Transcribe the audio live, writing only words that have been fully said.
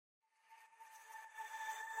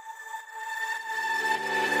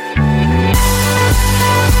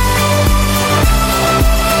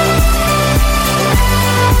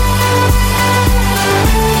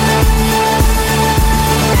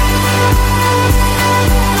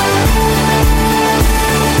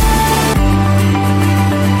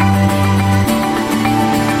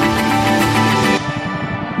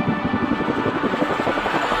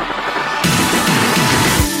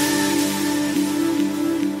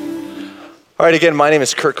All right, again, my name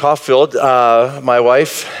is Kurt Caulfield. My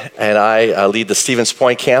wife and I lead the Stevens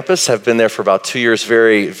Point campus. Have been there for about 2 years.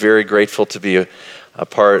 Very, very grateful to be a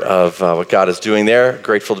part of what God is doing there.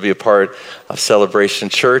 Grateful to be a part of Celebration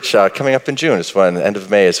Church. Coming up in June is when, end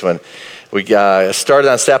of May is when we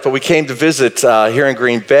started on staff, but we came to visit here in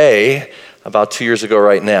Green Bay about 2 years ago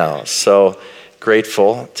right now. So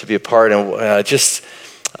grateful to be a part and just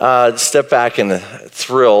step back and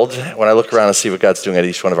thrilled when I look around and see what God's doing at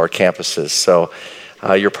each one of our campuses. So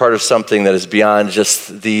you're part of something that is beyond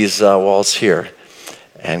just these walls here,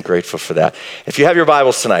 and grateful for that. If you have your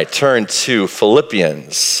Bibles tonight, turn to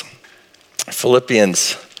Philippians.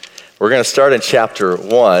 Philippians, we're going to start in chapter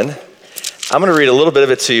 1. I'm going to read a little bit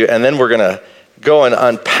of it to you, and then we're going to go and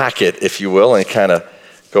unpack it, if you will, and kind of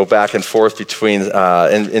go back and forth between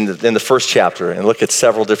in the first chapter and look at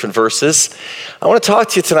several different verses. I want to talk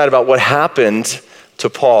to you tonight about what happened to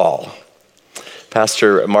Paul.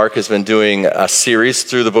 Pastor Mark has been doing a series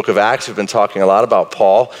through the book of Acts. We've been talking a lot about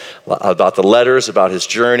Paul, about the letters, about his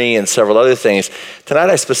journey, and several other things. Tonight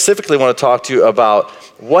I specifically want to talk to you about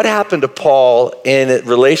what happened to Paul in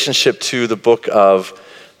relationship to the book of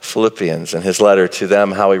Philippians and his letter to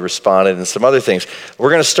them, how he responded, and some other things. We're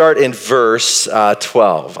going to start in verse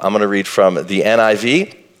 12. I'm going to read from the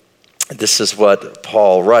NIV. This is what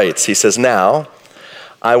Paul writes. He says, "Now,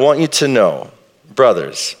 I want you to know,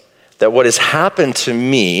 brothers, that what has happened to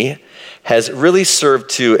me has really served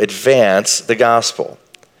to advance the gospel.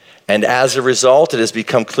 And as a result, it has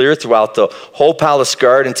become clear throughout the whole palace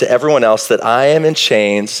guard and to everyone else that I am in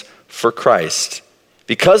chains for Christ.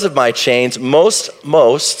 Because of my chains, most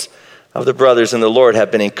of the brothers in the Lord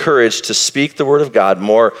have been encouraged to speak the word of God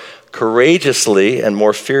more courageously and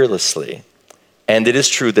more fearlessly. And it is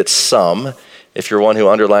true that some," if you're one who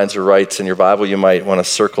underlines or writes in your Bible, you might want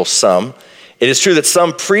to circle some. "It is true that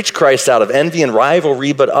some preach Christ out of envy and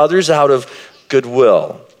rivalry, but others out of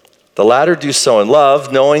goodwill. The latter do so in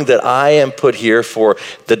love, knowing that I am put here for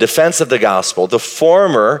the defense of the gospel. The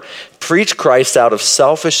former preach Christ out of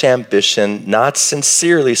selfish ambition, not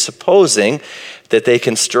sincerely, supposing that they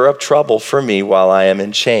can stir up trouble for me while I am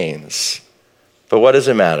in chains. But what does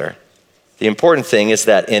it matter? The important thing is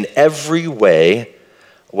that in every way,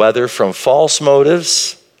 whether from false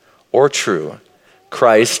motives or true,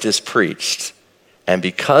 Christ is preached. And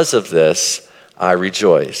because of this, I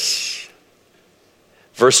rejoice."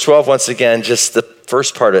 Verse 12, once again, just the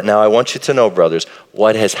first part of it. "Now I want you to know, brothers,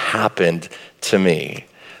 what has happened to me."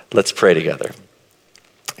 Let's pray together.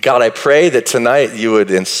 God, I pray that tonight you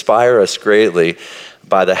would inspire us greatly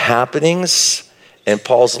by the happenings in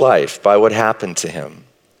Paul's life, by what happened to him.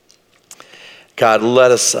 God,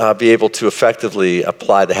 let us be able to effectively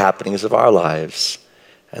apply the happenings of our lives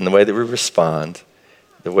and the way that we respond,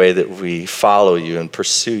 the way that we follow you and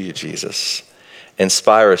pursue you, Jesus.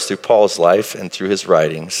 Inspire us through Paul's life and through his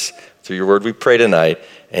writings. Through your word we pray tonight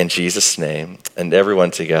in Jesus' name. And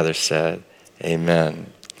everyone together said, amen.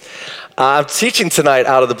 I'm teaching tonight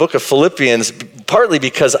out of the book of Philippians, partly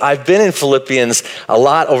because I've been in Philippians a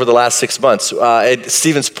lot over the last 6 months. At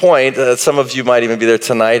Stevens Point, some of you might even be there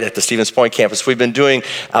tonight at the Stevens Point campus. We've been doing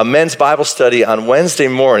a men's Bible study on Wednesday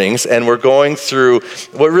mornings, and we're going through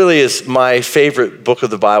what really is my favorite book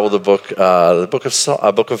of the Bible, the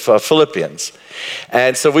book of Philippians.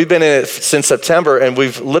 And so we've been in it since September, and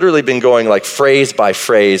we've literally been going like phrase by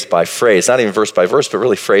phrase by phrase, not even verse by verse, but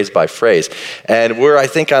really phrase by phrase. And we're, I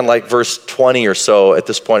think, on like verse 20 or so at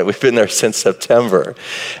this point. We've been there since September.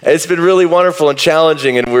 And it's been really wonderful and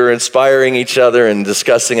challenging, and we're inspiring each other and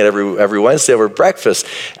discussing it every Wednesday over breakfast.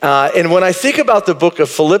 And when I think about the book of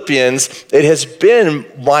Philippians, it has been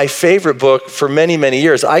my favorite book for many, many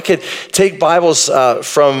years. I could take Bibles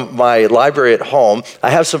from my library at home. I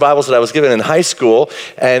have some Bibles that I was given in high school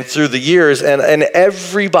and through the years, and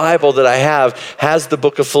every Bible that I have has the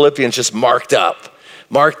book of Philippians just marked up,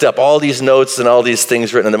 all these notes and all these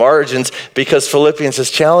things written in the margins, because Philippians has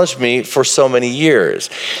challenged me for so many years.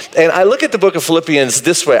 And I look at the book of Philippians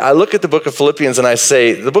this way. I look at the book of Philippians and I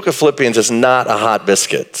say, the book of Philippians is not a hot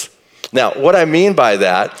biscuit. Now, what I mean by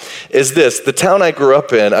that is this. The town I grew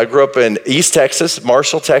up in East Texas,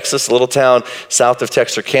 Marshall, Texas, a little town south of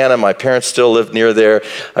Texarkana. My parents still live near there.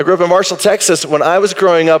 I grew up in Marshall, Texas. When I was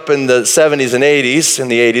growing up in the 70s and 80s, in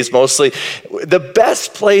the 80s mostly, the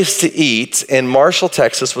best place to eat in Marshall,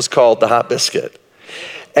 Texas was called the Hot Biscuit.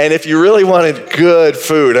 And if you really wanted good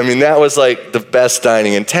food, I mean, that was like the best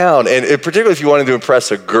dining in town. And particularly if you wanted to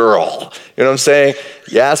impress a girl, you know what I'm saying?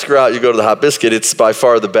 You ask her out, you go to the Hot Biscuit. It's by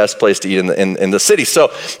far the best place to eat in the city.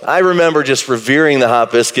 So I remember just revering the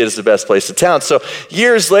Hot Biscuit as the best place in town. So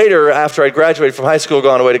years later, after I graduated from high school,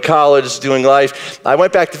 gone away to college, doing life, I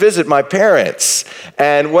went back to visit my parents.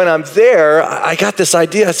 And when I'm there, I got this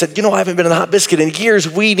idea. I said, I haven't been to the Hot Biscuit in years.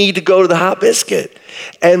 We need to go to the Hot Biscuit.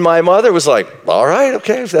 And my mother was like, all right,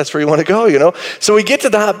 okay, if that's where you want to go, So we get to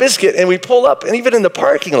the Hot Biscuit and we pull up, and even in the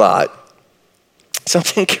parking lot,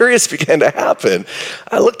 something curious began to happen.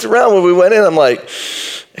 I looked around when we went in. I'm like,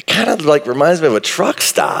 it kind of reminds me of a truck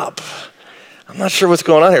stop. I'm not sure what's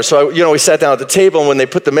going on here. So, we sat down at the table, and when they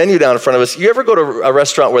put the menu down in front of us, you ever go to a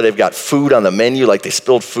restaurant where they've got food on the menu, like they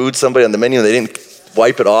spilled food, somebody on the menu, and they didn't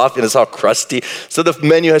wipe it off, and it's all crusty. So the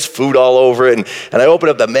menu has food all over it, and I open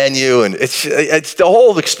up the menu, and it's the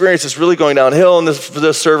whole experience is really going downhill, and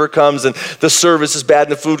the server comes, and the service is bad,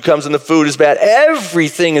 and the food comes, and the food is bad.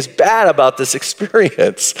 Everything is bad about this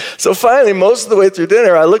experience. So finally, most of the way through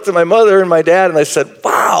dinner, I looked at my mother and my dad, and I said,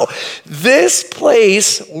 wow, this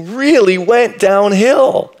place really went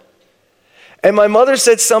downhill. And my mother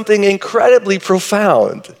said something incredibly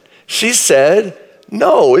profound. She said,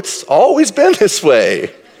 no, it's always been this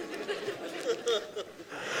way.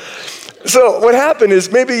 So what happened is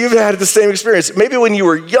maybe you've had the same experience. Maybe when you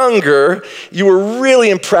were younger, you were really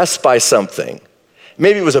impressed by something.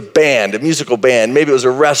 Maybe it was a band, a musical band. Maybe it was a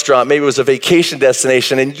restaurant. Maybe it was a vacation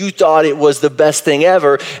destination, and you thought it was the best thing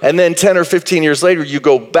ever. And then 10 or 15 years later, you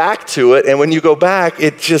go back to it, and when you go back,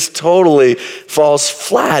 it just totally falls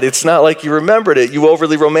flat. It's not like you remembered it. You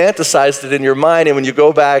overly romanticized it in your mind, and when you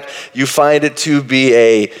go back, you find it to be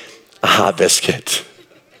a Hot Biscuit.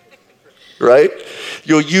 Right?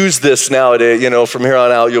 You'll use this nowadays, from here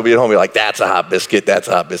on out, you'll be at home, you're like, that's a Hot Biscuit,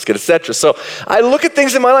 etc. So I look at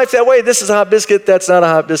things in my life that way. This is a Hot Biscuit, that's not a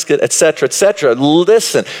Hot Biscuit, etc., etc.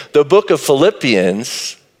 Listen, the book of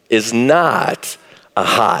Philippians is not a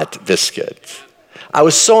Hot Biscuit. I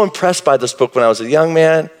was so impressed by this book when I was a young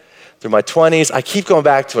man, through my 20s. I keep going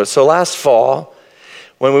back to it. So last fall,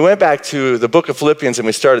 when we went back to the book of Philippians and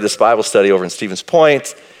we started this Bible study over in Stevens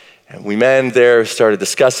Point, and we men there started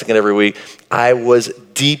discussing it every week, I was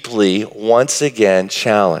deeply, once again,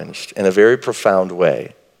 challenged in a very profound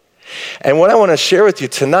way. And what I want to share with you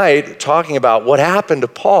tonight, talking about what happened to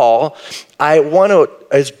Paul, I want to,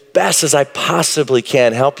 as best as I possibly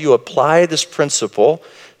can, help you apply this principle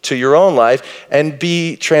to your own life and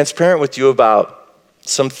be transparent with you about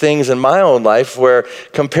some things in my own life where,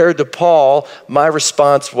 compared to Paul, my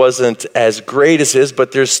response wasn't as great as his,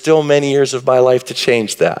 but there's still many years of my life to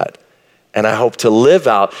change that. And I hope to live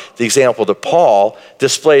out the example that Paul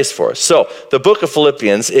displays for us. So the book of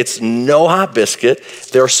Philippians, it's no Hot Biscuit.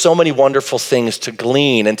 There are so many wonderful things to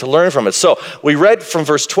glean and to learn from it. So we read from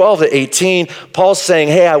verse 12 to 18, Paul's saying,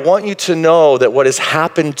 hey, I want you to know that what has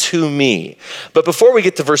happened to me. But before we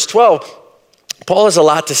get to verse 12, Paul has a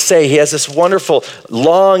lot to say. He has this wonderful,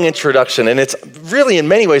 long introduction, and it's really, in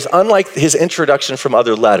many ways, unlike his introduction from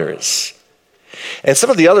other letters. And some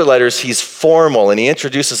of the other letters, he's formal, and he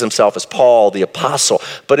introduces himself as Paul, the apostle.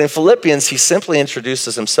 But in Philippians, he simply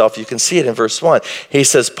introduces himself. You can see it in verse 1. He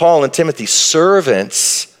says, Paul and Timothy,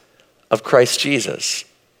 servants of Christ Jesus.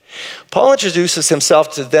 Paul introduces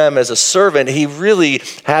himself to them as a servant. He really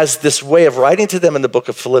has this way of writing to them in the book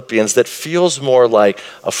of Philippians that feels more like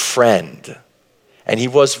a friend. And he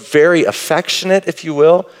was very affectionate, if you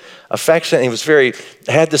will. Affectionate. He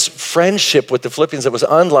had this friendship with the Philippians that was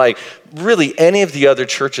unlike really any of the other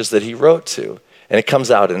churches that he wrote to. And it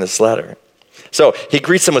comes out in this letter. So he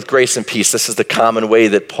greets them with grace and peace. This is the common way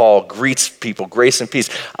that Paul greets people, grace and peace.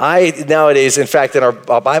 Nowadays, in fact, in our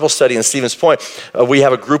Bible study in Stevens Point, we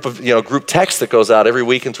have a group text that goes out every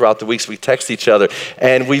week, and throughout the weeks we text each other.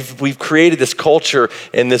 And we've created this culture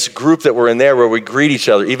in this group that we're in there where we greet each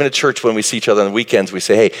other. Even at church, when we see each other on the weekends, we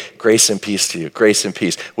say, hey, grace and peace to you, grace and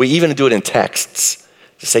peace. We even do it in texts.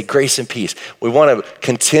 To say grace and peace. We want to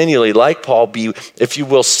continually, like Paul, be, if you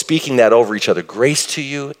will, speaking that over each other. Grace to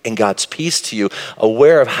you and God's peace to you,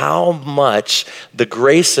 aware of how much the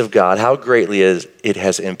grace of God, how greatly it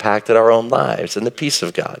has impacted our own lives and the peace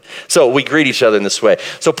of God. So we greet each other in this way.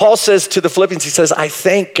 So Paul says to the Philippians, he says, I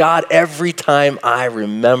thank God every time I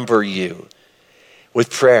remember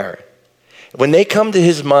with prayer. When they come to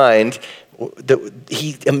his mind,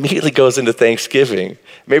 he immediately goes into thanksgiving.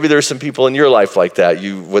 Maybe there's some people in your life like that.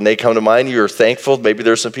 When they come to mind, you're thankful. Maybe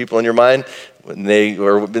there's some people in your mind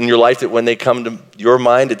or in your life that when they come to your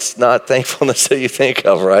mind, it's not thankfulness that you think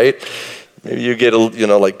of, right? Maybe you get,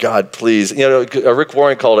 like, God, please. Rick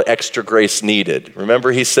Warren called it extra grace needed.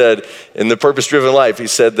 Remember, he said in The Purpose-Driven Life, he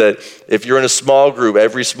said that if you're in a small group,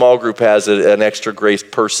 every small group has an extra grace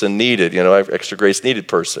person needed, extra grace needed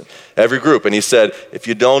person. Every group. And he said, if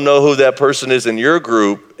you don't know who that person is in your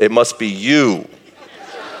group, it must be you.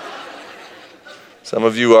 Some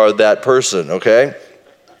of you are that person, okay?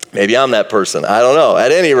 Maybe I'm that person. I don't know.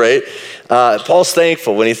 At any rate, Paul's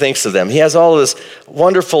thankful when he thinks of them. He has all of this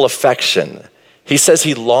wonderful affection. He says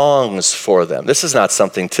he longs for them. This is not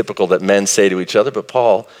something typical that men say to each other, but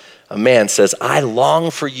Paul, a man, says, I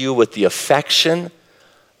long for you with the affection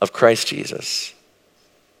of Christ Jesus.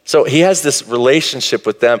 So he has this relationship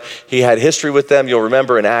with them. He had history with them. You'll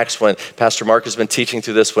remember in Acts when Pastor Mark has been teaching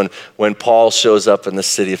through this, when Paul shows up in the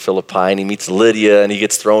city of Philippi and he meets Lydia and he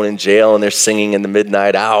gets thrown in jail and they're singing in the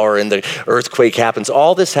midnight hour and the earthquake happens.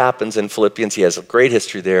 All this happens in Philippians. He has a great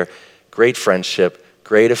history there, great friendship,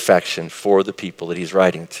 great affection for the people that he's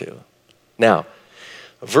writing to. Now,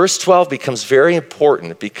 verse 12 becomes very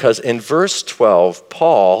important because in verse 12,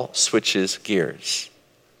 Paul switches gears.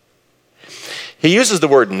 He uses the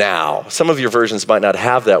word now. Some of your versions might not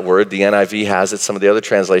have that word. The NIV has it. Some of the other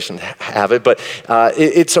translations have it. But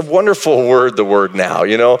it's a wonderful word, the word now.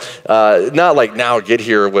 Not like now get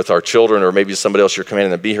here with our children or maybe somebody else you're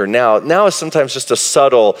commanding to be here now. Now is sometimes just a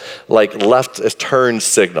subtle left turn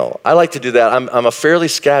signal. I like to do that. I'm a fairly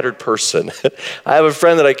scattered person. I have a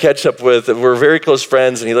friend that I catch up with. We're very close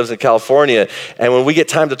friends and he lives in California. And when we get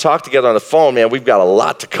time to talk together on the phone, man, we've got a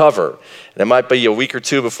lot to cover. And it might be a week or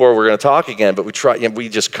two before we're going to talk again, but we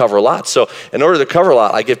just cover a lot. So in order to cover a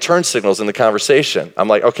lot, I give turn signals in the conversation. I'm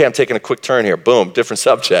like, okay, I'm taking a quick turn here. Boom, different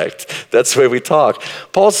subject. That's the way we talk.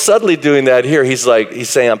 Paul's subtly doing that here. He's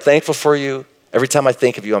saying, I'm thankful for you. Every time I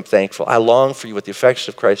think of you, I'm thankful. I long for you with the affection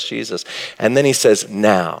of Christ Jesus. And then he says,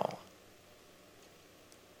 now.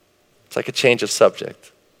 It's like a change of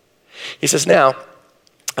subject. He says, now,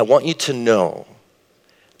 I want you to know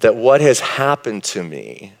that what has happened to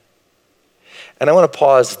me. And I want to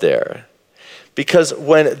pause there because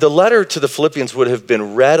when the letter to the Philippians would have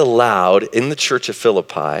been read aloud in the church of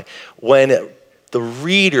Philippi, when the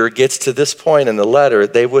reader gets to this point in the letter,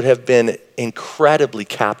 they would have been incredibly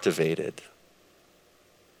captivated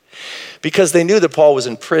because they knew that Paul was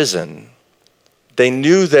in prison. They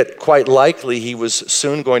knew that quite likely he was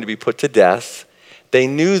soon going to be put to death. They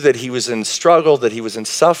knew that he was in struggle, that he was in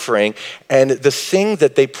suffering, and the thing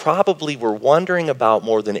that they probably were wondering about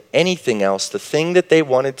more than anything else, the thing that they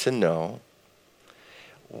wanted to know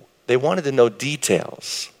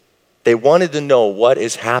details. They wanted to know what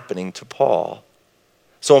is happening to Paul.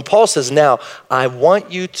 So when Paul says, now, I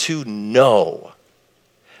want you to know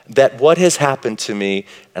that what has happened to me,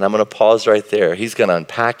 and I'm going to pause right there. He's going to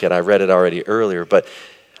unpack it. I read it already earlier, but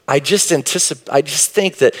I just think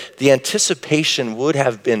that the anticipation would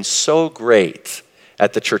have been so great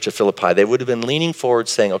at the church of Philippi. They would have been leaning forward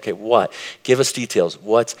saying, okay, what? Give us details.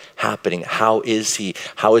 What's happening? How is he?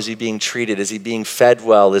 How is he being treated? Is he being fed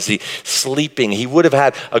well? Is he sleeping? He would have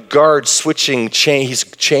had a guard switching chain. He's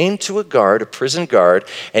chained to a guard, a prison guard,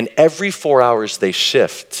 and every 4 hours they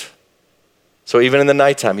shift. So even in the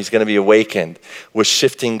nighttime, he's going to be awakened with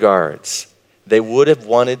shifting guards. They would have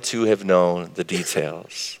wanted to have known the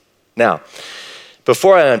details. Now,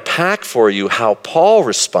 before I unpack for you how Paul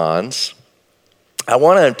responds, I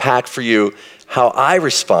want to unpack for you how I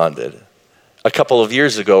responded a couple of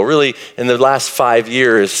years ago. Really, in the last 5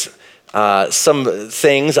 years, some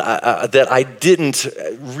things that I didn't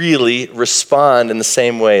really respond in the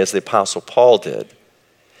same way as the Apostle Paul did.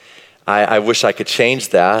 I wish I could change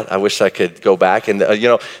that. I wish I could go back. And,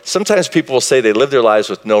 sometimes people will say they live their lives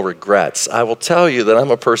with no regrets. I will tell you that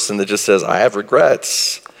I'm a person that just says, I have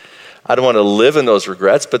regrets. I don't want to live in those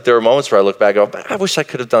regrets, but there are moments where I look back and go, I wish I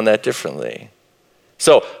could have done that differently.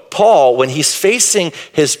 So Paul, when he's facing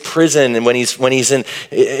his prison and when he's in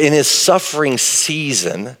his suffering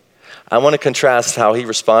season, I want to contrast how he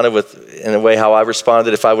responded in a way how I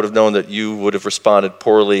responded. If I would have known that you would have responded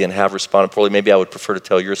poorly and have responded poorly, maybe I would prefer to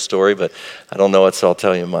tell your story, but I don't know it, so I'll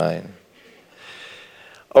tell you mine.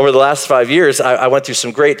 Over the last 5 years, I went through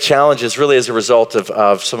some great challenges really as a result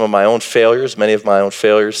of some of my own failures, many of my own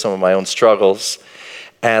failures, some of my own struggles.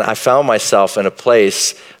 And I found myself in a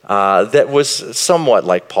place that was somewhat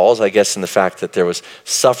like Paul's, I guess, in the fact that there was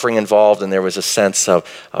suffering involved and there was a sense of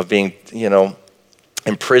being,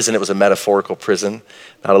 in prison. It was a metaphorical prison,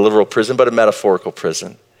 not a literal prison, but a metaphorical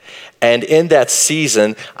prison. And in that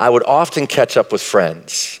season, I would often catch up with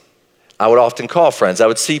friends. I would often call friends. I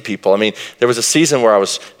would see people. I mean, there was a season where I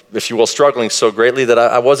was if you will, struggling so greatly that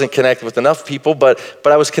I wasn't connected with enough people, but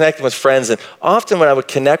I was connecting with friends. And often when I would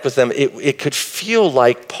connect with them, it could feel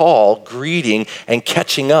like Paul greeting and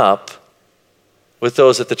catching up with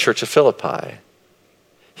those at the church of Philippi.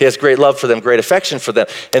 He has great love for them, great affection for them.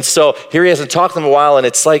 And so here he hasn't talked to them in a while, and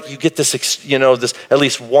it's like you get this, this at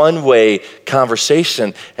least one-way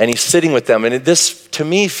conversation, and he's sitting with them. And this, to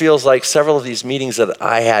me, feels like several of these meetings that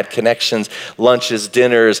I had, connections, lunches,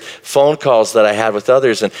 dinners, phone calls that I had with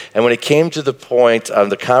others. And when it came to the point of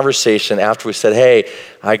the conversation after we said, hey,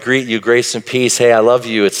 I greet you, grace and peace, hey, I love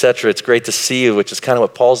you, etc. It's great to see you, which is kind of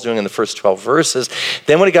what Paul's doing in the first 12 verses.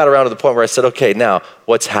 Then when it got around to the point where I said, okay, now,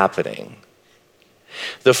 what's happening?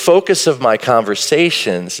 The focus of my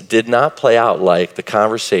conversations did not play out like the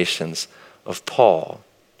conversations of Paul.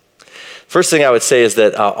 First thing I would say is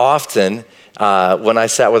that often when I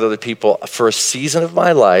sat with other people for a season of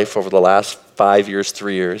my life over the last 5 years,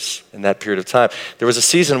 3 years, in that period of time, there was a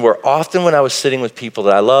season where often when I was sitting with people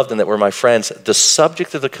that I loved and that were my friends, the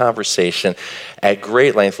subject of the conversation at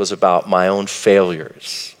great length was about my own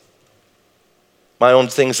failures. My own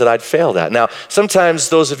things that I'd failed at. Now, sometimes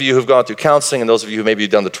those of you who've gone through counseling and those of you who maybe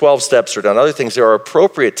have done the 12 steps or done other things, there are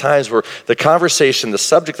appropriate times where the conversation, the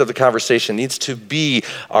subject of the conversation needs to be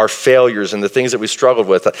our failures and the things that we struggled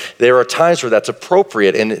with. There are times where that's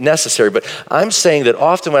appropriate and necessary, but I'm saying that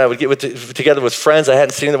often when I would get together with friends I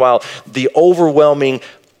hadn't seen in a while, the overwhelming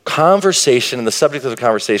conversation and the subject of the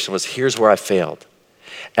conversation was, here's where I failed.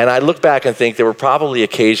 And I look back and think there were probably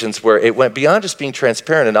occasions where it went beyond just being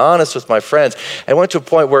transparent and honest with my friends. I went to a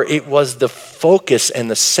point where it was the focus and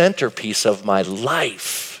the centerpiece of my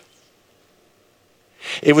life.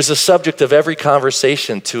 It was the subject of every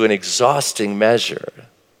conversation to an exhausting measure.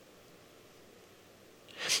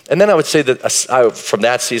 And then I would say that from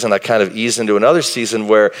that season, I kind of eased into another season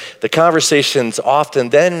where the conversations often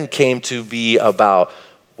then came to be about,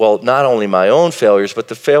 well, not only my own failures, but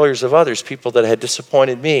the failures of others, people that had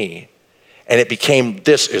disappointed me. And it became,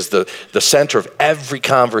 this is the center of every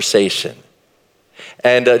conversation.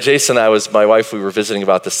 And Jason and my wife, we were visiting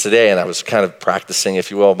about this today, and I was kind of practicing, if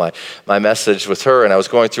you will, my message with her, and I was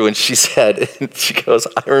going through, and she goes,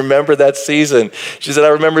 I remember that season. She said, I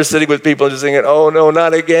remember sitting with people and just thinking, oh no,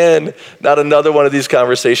 not again, not another one of these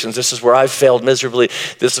conversations. This is where I failed miserably.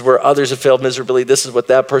 This is where others have failed miserably. This is what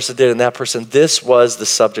that person did and that person. This was the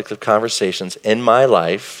subject of conversations in my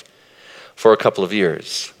life for a couple of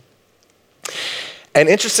years. And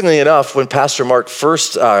interestingly enough, when Pastor Mark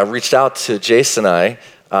first reached out to Jason and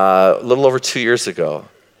I a little over 2 years ago,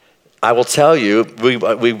 I will tell you,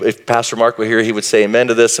 if Pastor Mark were here, he would say amen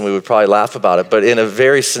to this and we would probably laugh about it. But in a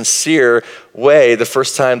very sincere way, the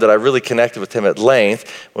first time that I really connected with him at length,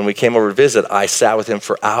 when we came over to visit, I sat with him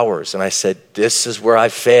for hours and I said, this is where I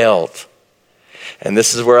failed. And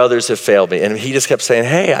this is where others have failed me. And he just kept saying,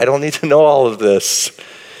 hey, I don't need to know all of this.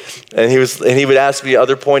 And he would ask me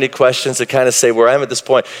other pointed questions to kind of say where I'm at this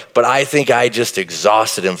point. But I think I just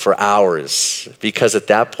exhausted him for hours because at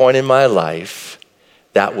that point in my life,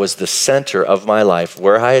 that was the center of my life,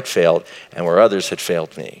 where I had failed and where others had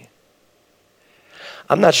failed me.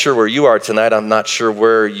 I'm not sure where you are tonight. I'm not sure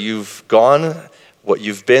where you've gone, what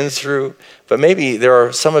you've been through. But maybe there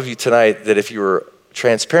are some of you tonight that if you were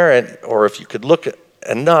transparent or if you could look at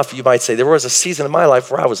enough, you might say, there was a season in my life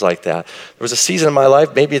where I was like that. There was a season in my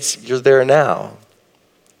life, maybe you're there now.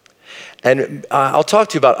 And I'll talk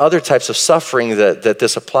to you about other types of suffering that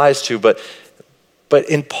this applies to, but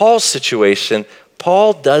in Paul's situation,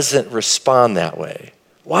 Paul doesn't respond that way.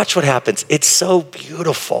 Watch what happens. It's so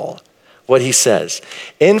beautiful what he says.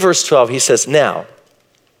 In verse 12, he says, now,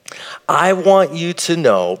 I want you to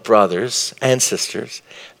know, brothers and sisters,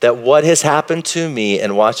 that what has happened to me,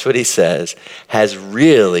 and watch what he says, has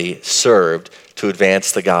really served to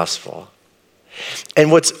advance the gospel.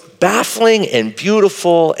 And what's baffling and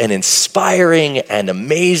beautiful and inspiring and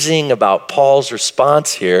amazing about Paul's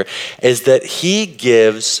response here is that he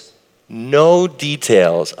gives no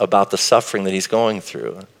details about the suffering that he's going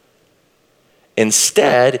through.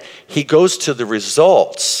 Instead, he goes to the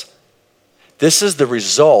results. This is the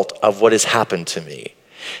result of what has happened to me.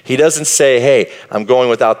 He doesn't say, hey, I'm going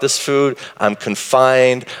without this food, I'm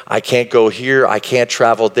confined, I can't go here, I can't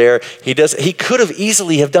travel there. He could have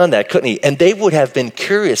easily have done that, couldn't he? And they would have been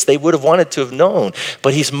curious, they would have wanted to have known.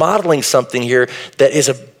 But he's modeling something here that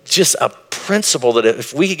is just a principle that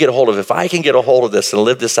if we could get a hold of, if I can get a hold of this and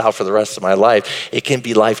live this out for the rest of my life, it can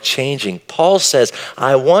be life-changing. Paul says,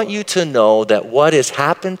 I want you to know that what has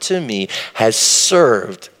happened to me has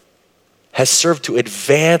served to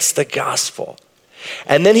advance the gospel.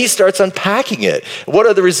 And then he starts unpacking it. What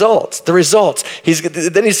are the results? The results.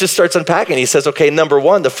 Then he just starts unpacking. He says, okay, number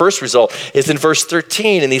one, the first result is in verse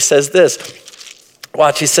 13, and he says this.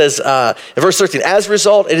 Watch, he says in verse 13, as a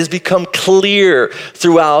result, it has become clear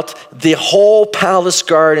throughout the whole palace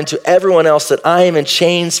guard and to everyone else that I am in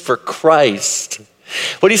chains for Christ.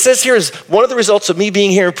 What he says here is one of the results of me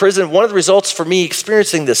being here in prison, one of the results for me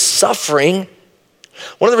experiencing this suffering,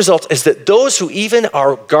 one of the results is that those who even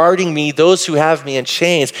are guarding me, those who have me in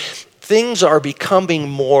chains, things are becoming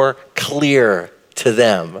more clear to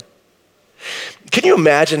them. Can you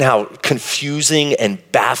imagine how confusing and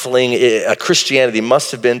baffling Christianity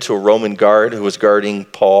must have been to a Roman guard who was guarding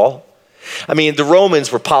Paul? I mean, the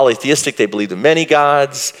Romans were polytheistic. They believed in many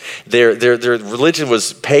gods. Their religion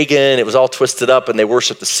was pagan. It was all twisted up, and they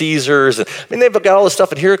worshiped the Caesars. They've got all this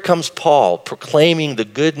stuff, and here comes Paul proclaiming the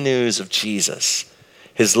good news of Jesus.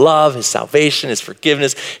 His love, his salvation, his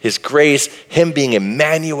forgiveness, his grace, him being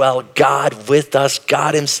Emmanuel, God with us,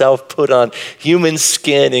 God himself put on human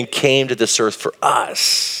skin and came to this earth for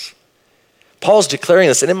us. Paul's declaring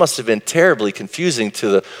this, and it must have been terribly confusing to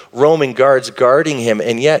the Roman guards guarding him,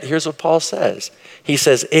 and yet here's what Paul says. He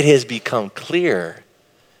says, it has become clear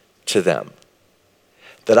to them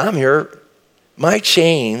that I'm here, my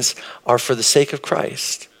chains are for the sake of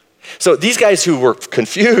Christ. So these guys who were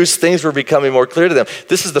confused, things were becoming more clear to them.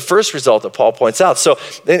 This is the first result that Paul points out. So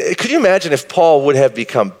could you imagine if Paul would have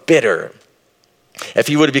become bitter? If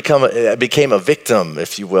he would have became a victim,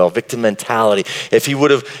 if you will, victim mentality. If he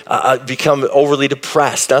would have become overly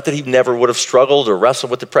depressed. Not that he never would have struggled or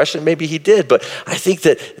wrestled with depression. Maybe he did. But I think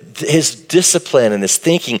that his discipline and his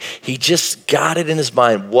thinking, he just got it in his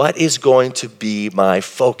mind. What is going to be my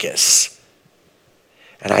focus?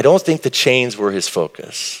 And I don't think the chains were his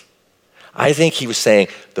focus. I think he was saying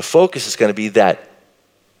the focus is going to be that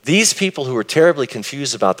these people who are terribly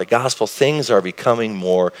confused about the gospel, things are becoming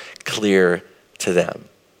more clear to them.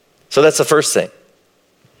 So that's the first thing.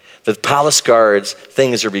 The palace guards,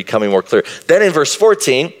 things are becoming more clear. Then in verse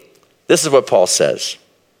 14, this is what Paul says.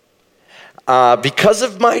 Because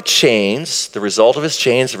of my chains, the result of his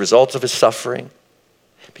chains, the result of his suffering,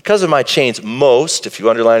 because of my chains, most, if you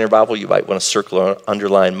underline your Bible, you might want to circle or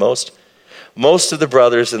underline most of the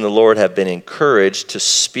brothers in the Lord have been encouraged to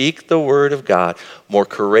speak the word of God more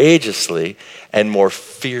courageously and more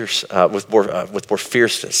fierce, with more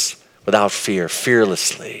fierceness, without fear,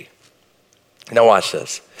 fearlessly. Now watch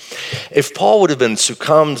this. If Paul would have been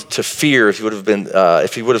succumbed to fear, if he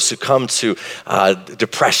would have succumbed to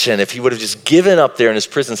depression, if he would have just given up there in his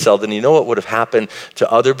prison cell, then you know what would have happened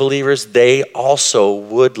to other believers? They also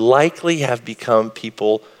would likely have become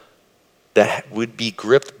people that would be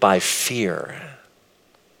gripped by fear.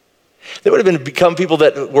 They would have become people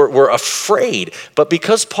that were afraid. But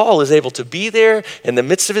because Paul is able to be there in the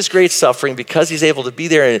midst of his great suffering, because he's able to be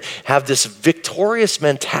there and have this victorious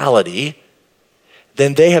mentality,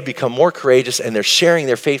 then they have become more courageous and they're sharing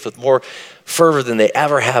their faith with more fervor than they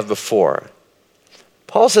ever have before.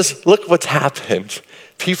 Paul says, look what's happened.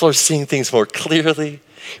 People are seeing things more clearly.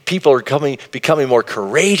 People are becoming more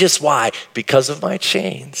courageous. Why? Because of my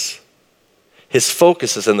chains. His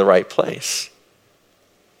focus is in the right place.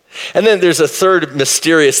 And then there's a third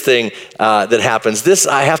mysterious thing that happens. This,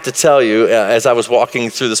 I have to tell you, as I was walking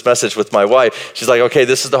through this message with my wife, she's like, okay,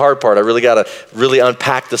 this is the hard part. I really got to really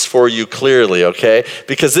unpack this for you clearly, okay?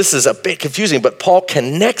 Because this is a bit confusing, but Paul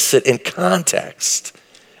connects it in context.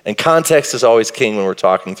 And context is always king when we're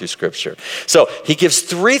talking through Scripture. So he gives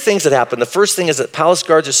three things that happen. The first thing is that palace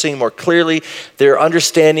guards are seeing more clearly. They're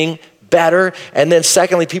understanding better. And then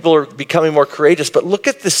secondly, people are becoming more courageous. But look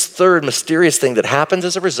at this third mysterious thing that happens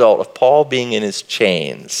as a result of Paul being in his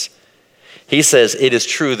chains. He says, it is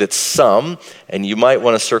true that some, and you might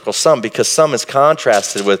want to circle some because some is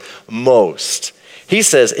contrasted with most. He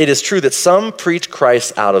says, it is true that some preach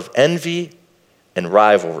Christ out of envy and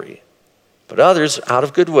rivalry, but others out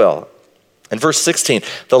of goodwill. And verse 16,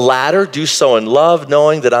 the latter do so in love,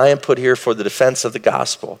 knowing that I am put here for the defense of the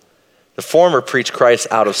gospel. The former preach Christ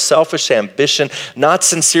out of selfish ambition, not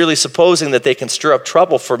sincerely supposing that they can stir up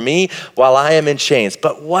trouble for me while I am in chains.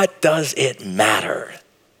 But what does it matter?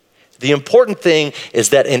 The important thing is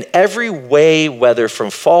that in every way, whether from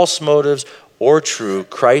false motives or true,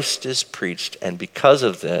 Christ is preached. And because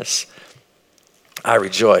of this, I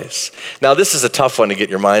rejoice. Now, this is a tough one to get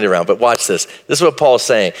your mind around, but watch this. This is what Paul is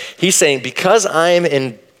saying. He's saying, because I'm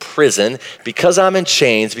in prison, because I'm in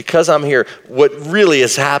chains, because I'm here, what really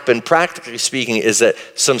has happened, practically speaking, is that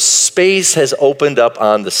some space has opened up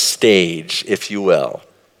on the stage, if you will.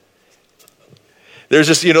 There's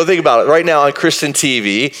just, think about it. Right now on Christian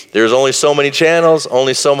TV, there's only so many channels,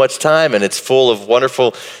 only so much time, and it's full of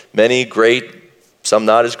wonderful, many great some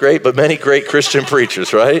not as great, but many great Christian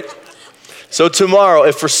preachers, right? So tomorrow,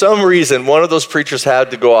 if for some reason one of those preachers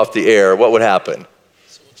had to go off the air, what would happen?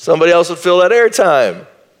 Somebody else would fill that airtime.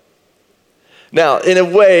 Now, in a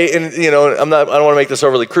way, and I don't want to make this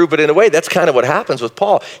overly crude, but in a way, that's kind of what happens with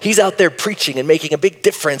Paul. He's out there preaching and making a big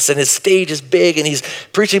difference, and his stage is big, and he's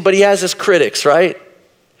preaching, but he has his critics, right?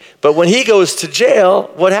 But when he goes to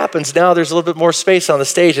jail, what happens? Now there's a little bit more space on the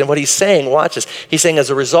stage, and what he's saying, watch this. He's saying, as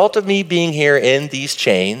a result of me being here in these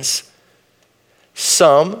chains,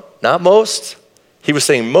 some, not most, he was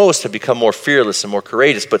saying most have become more fearless and more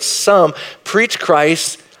courageous, but some preach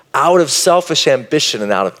Christ out of selfish ambition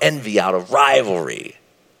and out of envy, out of rivalry.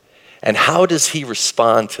 And how does he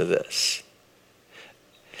respond to this?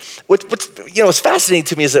 What's fascinating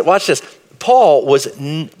to me is that, watch this, Paul was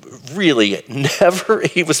he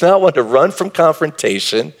was not one to run from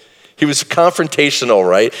confrontation. He was confrontational,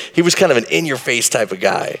 right? He was kind of an in-your-face type of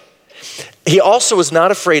guy. He also was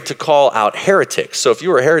not afraid to call out heretics. So if you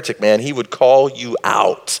were a heretic, man, he would call you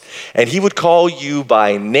out. And he would call you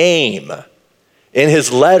by name. In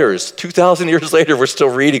his letters, 2,000 years later, we're still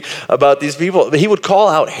reading about these people. He would call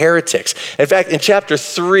out heretics. In fact, in chapter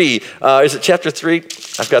 3, is it chapter 3?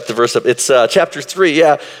 I've got the verse up. It's chapter 3,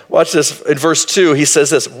 yeah. Watch this. In verse 2, he says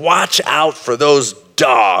this, watch out for those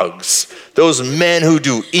dogs, those men who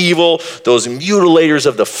do evil, those mutilators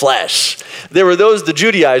of the flesh. There were the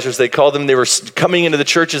Judaizers, they called them. They were coming into the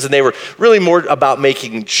churches, and they were really more about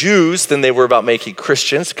making Jews than they were about making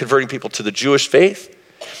Christians, converting people to the Jewish faith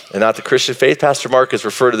and not the Christian faith. Pastor Mark has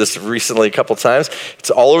referred to this recently a couple times. It's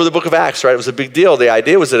all over the book of Acts, right? It was a big deal. The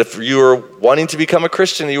idea was that if you were wanting to become a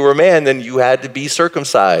Christian, you were a man, then you had to be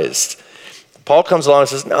circumcised. Paul comes along and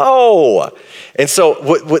says, no. And so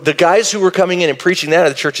what the guys who were coming in and preaching that at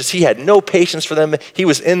the churches, he had no patience for them. He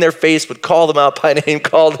was in their face, would call them out by name,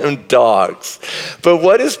 called them dogs. But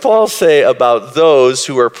what does Paul say about those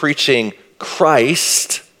who are preaching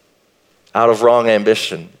Christ out of wrong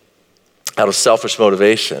ambition, out of selfish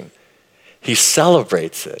motivation? He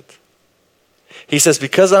celebrates it. He says,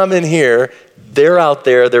 because I'm in here, they're out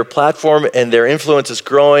there, their platform and their influence is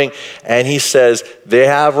growing. And he says, they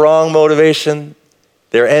have wrong motivation.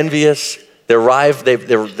 They're envious. They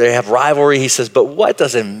have rivalry. He says, but what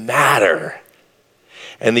does it matter?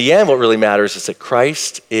 In the end, what really matters is that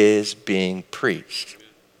Christ is being preached.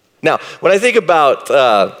 Now, when I think about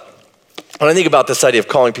this idea of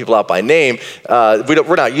calling people out by name,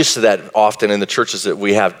 we're not used to that often in the churches that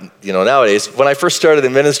we have, nowadays. When I first started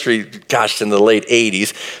in ministry, in the late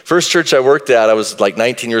 80s, first church I worked at, I was like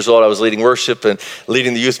 19 years old. I was leading worship and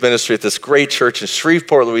leading the youth ministry at this great church in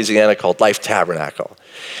Shreveport, Louisiana called Life Tabernacle.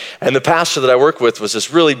 And the pastor that I worked with was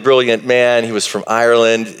this really brilliant man. He was from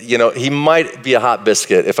Ireland. He might be a hot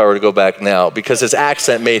biscuit if I were to go back now, because his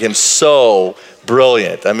accent made him so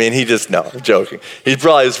brilliant. I mean, I'm joking. He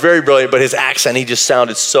probably was very brilliant, but his accent, he just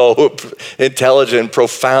sounded so intelligent,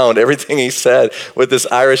 profound. Everything he said with this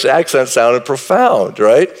Irish accent sounded profound,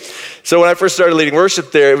 right? So when I first started leading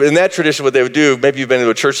worship there, in that tradition, what they would do, maybe you've been to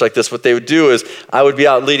a church like this, what they would do is I would be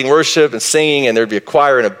out leading worship and singing, and there'd be a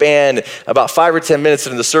choir and a band. And about 5 or 10 minutes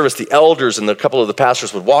into the service, the elders and a couple of the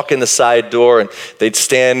pastors would walk in the side door, and they'd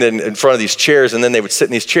stand in front of these chairs, and then they would sit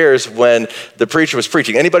in these chairs when the preacher was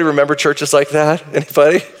preaching. Anybody remember churches like that?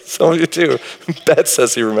 Anybody? Some of you too. Beth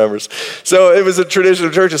says he remembers. So it was a tradition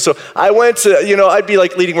of churches. So I went to, I'd be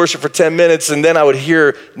like leading worship for 10 minutes, and then I would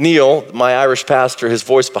hear Neil, my Irish pastor, his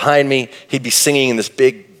voice behind me. He'd be singing in this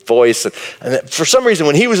big voice. And for some reason,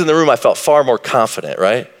 when he was in the room, I felt far more confident,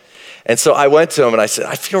 right? And so I went to him and I said,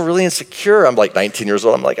 I feel really insecure. I'm like 19 years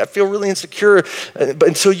old. I'm like, I feel really insecure. But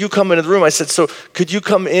until you come into the room, I said, so could you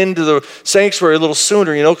come into the sanctuary a little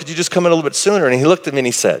sooner? Could you just come in a little bit sooner? And he looked at me and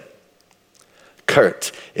he said,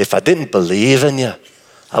 Kurt, if I didn't believe in you,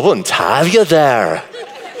 I wouldn't have you there.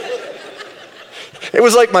 It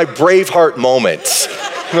was like my Braveheart moment. You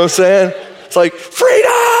know what I'm saying? It's like,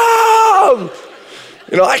 freedom!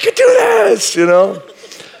 I could do this,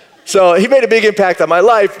 So he made a big impact on my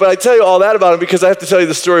life, but I tell you all that about him because I have to tell you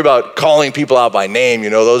the story about calling people out by name,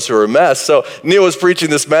 those who are a mess. So Neil was preaching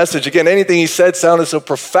this message. Again, anything he said sounded so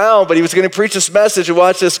profound, but he was going to preach this message and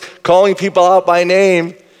watch this, calling people out by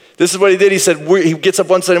name. This is what he did. He said, he gets up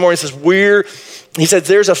one Sunday morning and says,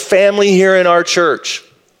 there's a family here in our church.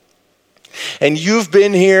 And you've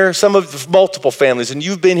been here, multiple families, and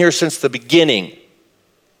you've been here since the beginning.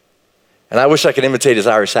 And I wish I could imitate his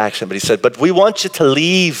Irish accent, but he said, but we want you to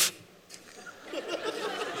leave.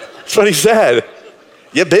 That's what he said.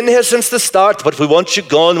 You've been here since the start, but we want you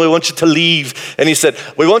gone, we want you to leave. And he said,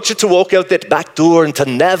 we want you to walk out that back door and to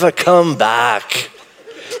never come back.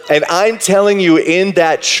 And I'm telling you, in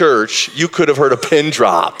that church, you could have heard a pin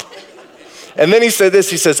drop. And then he said this,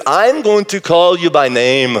 he says, I'm going to call you by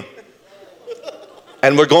name.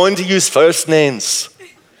 And we're going to use first names.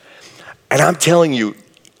 And I'm telling you,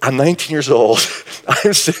 I'm 19 years old.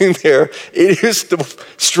 I'm sitting there. It is the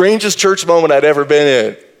strangest church moment I'd ever been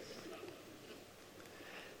in.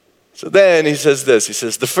 So then he says this, he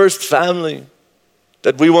says, the first family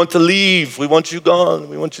that we want to leave, we want you gone,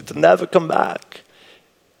 we want you to never come back,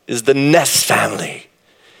 is the Ness family.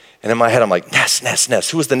 And in my head, I'm like, Ness.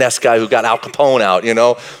 Who was the Ness guy who got Al Capone out, you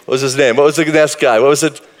know? What was his name? What was the Ness guy? What was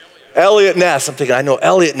it? Elliot Ness. I'm thinking, I know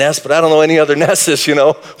Elliot Ness, but I don't know any other Nesses, you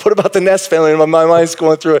know? What about the Ness family? And my mind's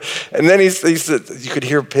going through it. And then he said, you could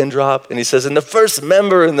hear a pin drop, and he says, and the first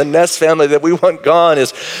member in the Ness family that we want gone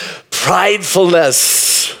is pridefulness.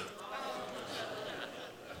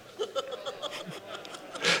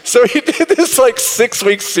 So he did this like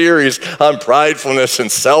 6-week series on pridefulness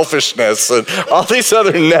and selfishness and all these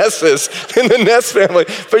other Nesses in the Ness family.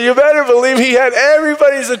 But you better believe he had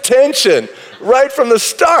everybody's attention right from the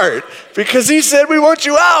start, because he said, we want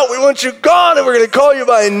you out, we want you gone, and we're going to call you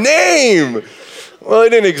by name. Well, he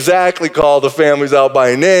didn't exactly call the families out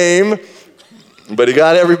by name, but he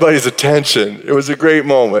got everybody's attention. It was a great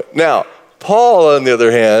moment. Now, Paul, on the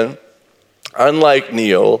other hand, unlike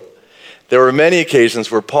Neil, there were many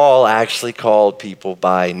occasions where Paul actually called people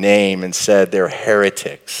by name and said they're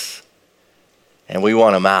heretics, and we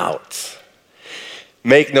want them out.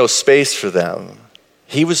 Make no space for them.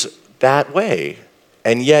 He was that way.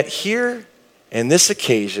 And yet here, in this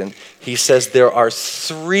occasion, he says there are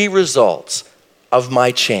 3 results of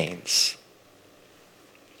my chains.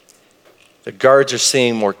 The guards are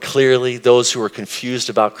seeing more clearly. Those who are confused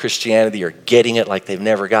about Christianity are getting it like they've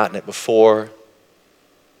never gotten it before.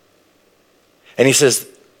 And he says,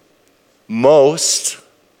 most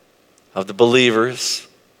of the believers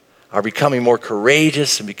are becoming more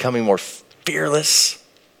courageous and becoming more fearless.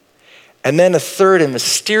 And then a third and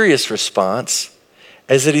mysterious response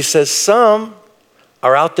is that he says, some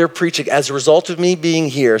are out there preaching. As a result of me being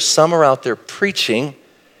here, some are out there preaching,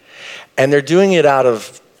 and they're doing it out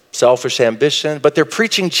of selfish ambition, but they're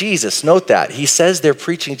preaching Jesus. Note that. He says they're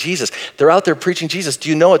preaching Jesus. They're out there preaching Jesus. Do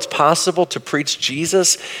you know it's possible to preach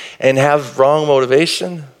Jesus and have wrong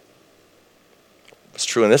motivation? It's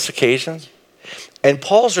true in this occasion. And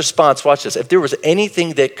Paul's response, watch this, if there was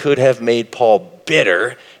anything that could have made Paul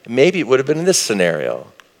bitter, maybe it would have been in this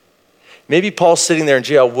scenario. Maybe Paul sitting there in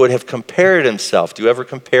jail would have compared himself. Do you ever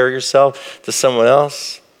compare yourself to someone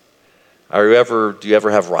else? Do you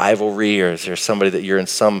ever have rivalry, or is there somebody that you're in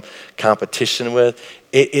some competition with?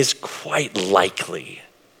 It is quite likely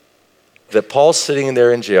that Paul's sitting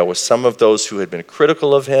there in jail with some of those who had been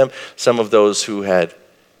critical of him, some of those who had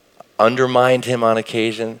undermined him on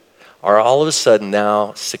occasion, are all of a sudden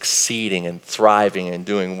now succeeding and thriving and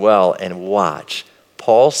doing well. And watch,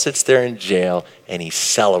 Paul sits there in jail and he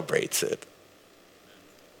celebrates it.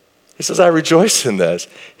 He says, I rejoice in this.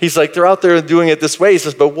 He's like, they're out there doing it this way. He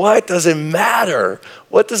says, but what does it matter?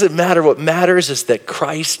 What does it matter? What matters is that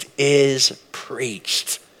Christ is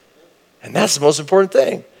preached. And that's the most important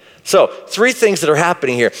thing. So 3 things that are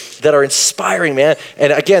happening here that are inspiring, man.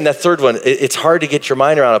 And again, that third one, it's hard to get your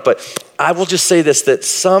mind around it. But I will just say this, that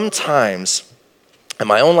sometimes in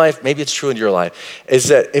my own life, maybe it's true in your life, is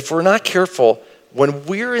that if we're not careful, when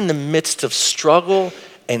we're in the midst of struggle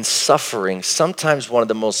and suffering, sometimes one of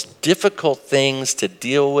the most difficult things to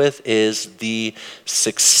deal with is the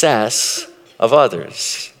success of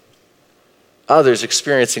others. Others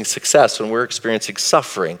experiencing success when we're experiencing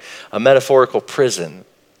suffering, a metaphorical prison.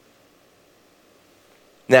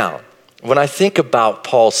 Now, when I think about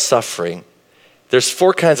Paul's suffering, there's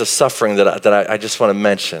 4 kinds of suffering that I just want to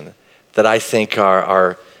mention that I think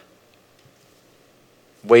are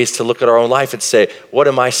ways to look at our own life and say, what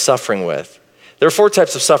am I suffering with? There are 4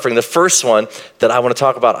 types of suffering. The first one that I want to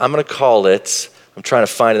talk about, I'm going to call it, I'm trying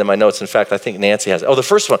to find it in my notes. In fact, I think Nancy has it. Oh, the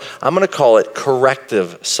first one, I'm going to call it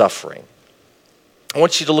corrective suffering. I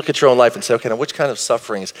want you to look at your own life and say, okay, now which kind of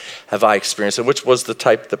sufferings have I experienced, and which was the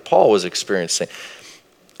type that Paul was experiencing?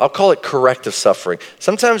 I'll call it corrective suffering.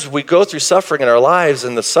 Sometimes we go through suffering in our lives,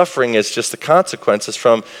 and the suffering is just the consequences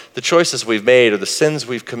from the choices we've made or the sins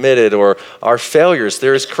we've committed or our failures.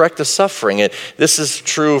 There is corrective suffering. And this is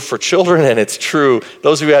true for children, and it's true.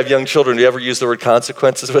 Those of you who have young children, do you ever use the word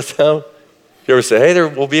consequences with them? You ever say, hey, there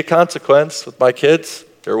will be a consequence with my kids?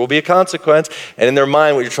 There will be a consequence. And in their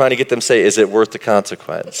mind, what you're trying to get them to say, is it worth the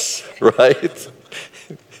consequence? Right?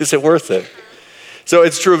 Is it worth it? So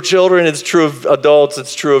it's true of children, it's true of adults,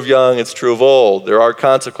 it's true of young, it's true of old. There are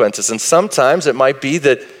consequences. And sometimes it might be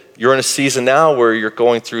that you're in a season now where you're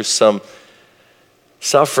going through some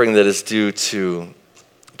suffering that is due to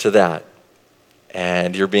that.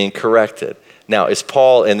 And you're being corrected. Now, is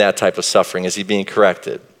Paul in that type of suffering? Is he being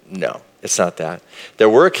corrected? No, it's not that. There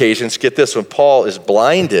were occasions, get this, when Paul is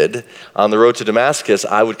blinded on the road to Damascus,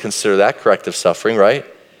 I would consider that corrective suffering, right?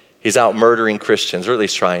 He's out murdering Christians, or at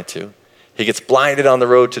least trying to. He gets blinded on the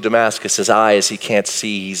road to Damascus. His eyes, he can't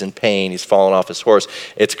see. He's in pain. He's fallen off his horse.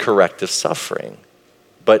 It's corrective suffering.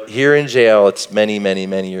 But here in jail, it's many, many,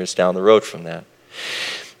 many years down the road from that.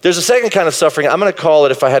 There's a second kind of suffering. I'm going to call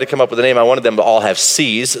it, if I had to come up with a name, I wanted them to all have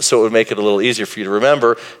C's, so it would make it a little easier for you to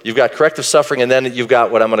remember. You've got corrective suffering, and then you've got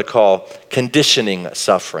what I'm going to call conditioning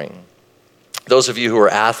suffering. Those of you who are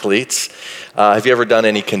athletes, have you ever done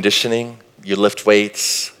any conditioning? You lift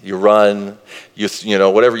weights, you run, you know,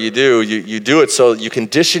 whatever you do, you do it so you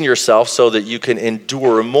condition yourself so that you can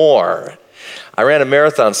endure more. I ran a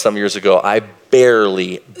marathon some years ago. I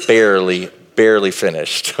barely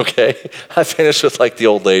finished, okay? I finished with like the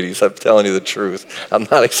old ladies. I'm telling you the truth. I'm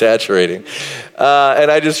not exaggerating.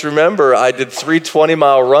 And I just remember I did 3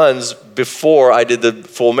 20-mile runs before I did the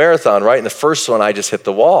full marathon, right? And the first one, I just hit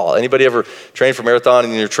the wall. Anybody ever train for marathon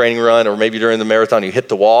in your training run, or maybe during the marathon you hit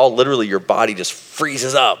the wall? Literally your body just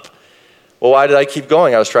freezes up. Well, why did I keep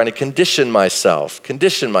going? I was trying to condition myself,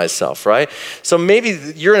 right? So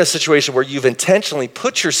maybe you're in a situation where you've intentionally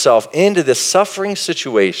put yourself into this suffering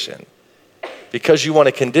situation because you want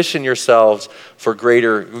to condition yourselves for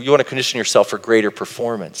greater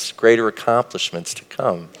performance, greater accomplishments to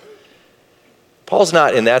come. Paul's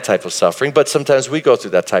not in that type of suffering, but sometimes we go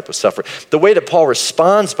through that type of suffering. The way that Paul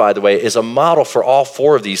responds, by the way, is a model for all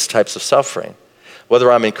 4 of these types of suffering. Whether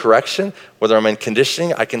I'm in correction, whether I'm in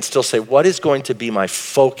conditioning, I can still say, what is going to be my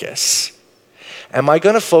focus? Am I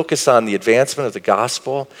going to focus on the advancement of the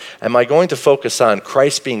gospel? Am I going to focus on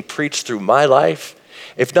Christ being preached through my life?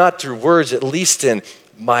 If not through words, at least in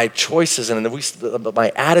my choices and in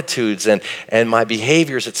my attitudes and my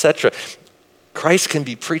behaviors, etc. Christ can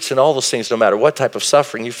be preached in all those things no matter what type of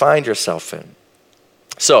suffering you find yourself in.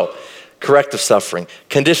 So, corrective suffering,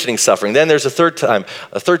 conditioning suffering. Then there's a third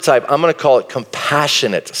type. I'm going to call it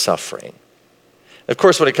compassionate suffering. Of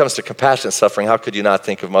course, when it comes to compassionate suffering, how could you not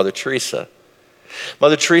think of Mother Teresa?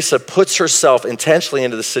 Mother Teresa puts herself intentionally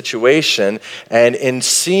into the situation, and in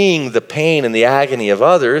seeing the pain and the agony of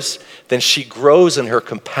others, then she grows in her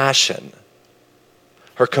compassion.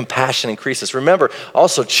 Her compassion increases. Remember,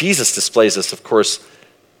 also Jesus displays this, of course,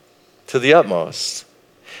 to the utmost.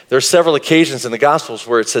 There are several occasions in the Gospels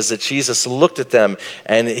where it says that Jesus looked at them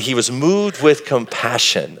and he was moved with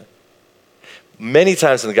compassion. Many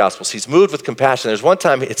times in the Gospels, he's moved with compassion. There's one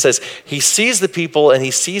time it says he sees the people and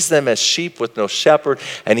he sees them as sheep with no shepherd,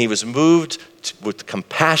 and he was moved with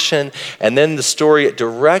compassion. And then the story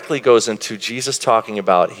directly goes into Jesus talking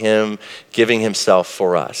about him giving himself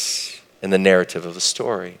for us in the narrative of the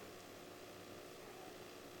story.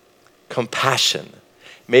 Compassion.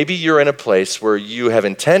 Maybe you're in a place where you have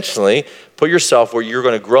intentionally put yourself where you're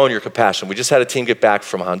going to grow in your compassion. We just had a team get back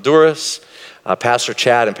from Honduras. Pastor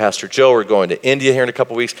Chad and Pastor Joe are going to India here in a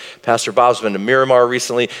couple weeks. Pastor Bob's been to Miramar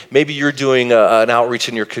recently. Maybe you're doing an outreach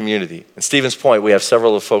in your community. In Stevens Point, we have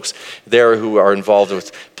several of the folks there who are involved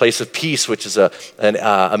with Place of Peace, which is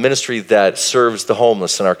a ministry that serves the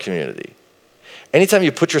homeless in our community. Anytime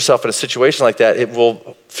you put yourself in a situation like that, it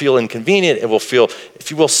will feel inconvenient. It will feel,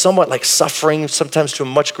 if you will, somewhat like suffering, sometimes to a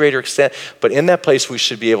much greater extent. But in that place, we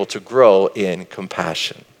should be able to grow in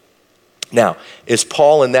compassion. Now, is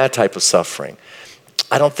Paul in that type of suffering?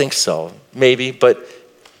 I don't think so. Maybe, but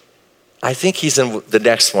I think he's in the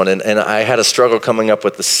next one. And I had a struggle coming up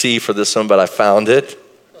with the C for this one, but I found it.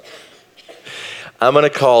 I'm going to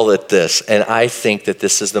call it this. And I think that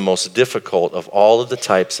this is the most difficult of all of the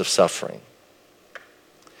types of suffering.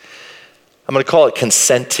 I'm going to call it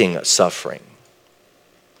consenting suffering.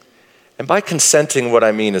 And by consenting, what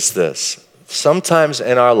I mean is this. Sometimes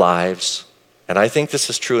in our lives, and I think this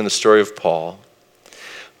is true in the story of Paul,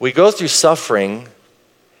 we go through suffering,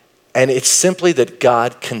 and it's simply that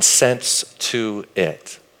God consents to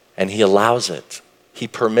it, and he allows it. He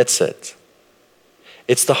permits it.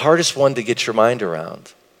 It's the hardest one to get your mind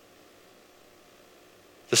around.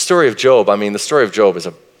 The story of Job is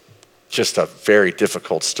just a very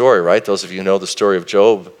difficult story, right? Those of you who know the story of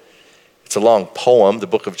Job, it's a long poem. The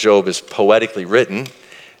book of Job is poetically written.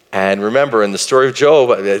 And remember, in the story of Job,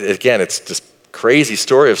 again, it's just crazy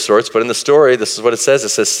story of sorts, but in the story, this is what it says. It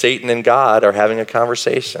says Satan and God are having a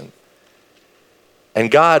conversation.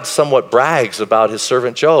 And God somewhat brags about his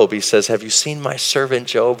servant Job. He says, have you seen my servant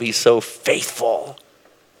Job? He's so faithful.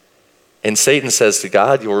 And Satan says to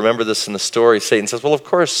God, you'll remember this in the story, Satan says, well, of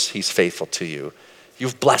course he's faithful to you.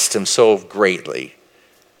 You've blessed him so greatly.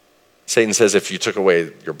 Satan says, if you took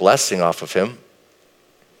away your blessing off of him,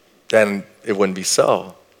 then it wouldn't be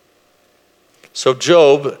so. So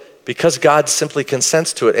Job, because God simply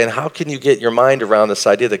consents to it, and how can you get your mind around this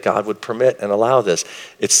idea that God would permit and allow this?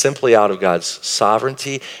 It's simply out of God's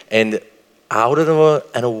sovereignty and out of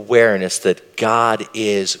an awareness that God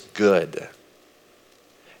is good.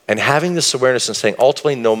 And having this awareness and saying,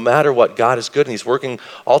 ultimately, no matter what, God is good, and he's working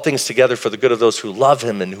all things together for the good of those who love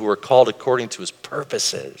him and who are called according to his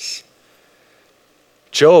purposes.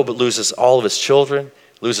 Job loses all of his children,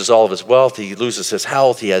 loses all of his wealth, he loses his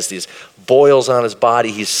health, he has these boils on his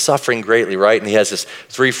body, he's suffering greatly, right? And he has his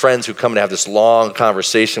 3 friends who come and have this long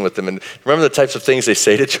conversation with him. And remember the types of things they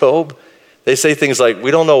say to Job? They say things like,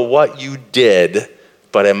 we don't know what you did,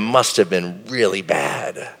 but it must have been really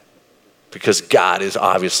bad because God is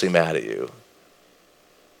obviously mad at you.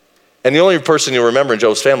 And the only person you'll remember in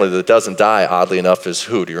Job's family that doesn't die, oddly enough, is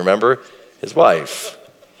who? Do you remember? His wife.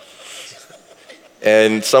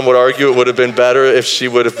 And some would argue it would have been better if she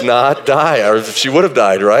would have not died, or if she would have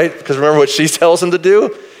died, right? Because remember what she tells him to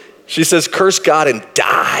do? She says, curse God and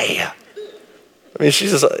die. I mean, she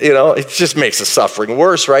just, it just makes the suffering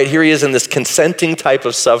worse, right? Here he is in this consenting type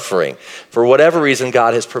of suffering. For whatever reason,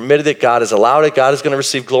 God has permitted it, God has allowed it, God is going to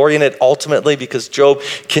receive glory in it ultimately because Job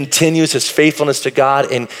continues his faithfulness to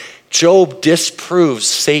God, and Job disproves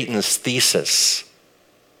Satan's thesis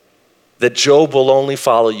that Job will only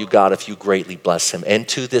follow you, God, if you greatly bless him. And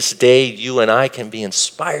to this day, you and I can be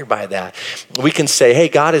inspired by that. We can say, hey,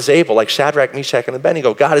 God is able, like Shadrach, Meshach, and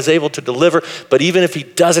Abednego. God is able to deliver, but even if he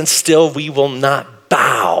doesn't still, we will not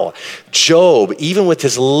bow. Job, even with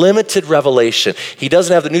his limited revelation, he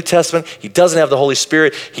doesn't have the New Testament, he doesn't have the Holy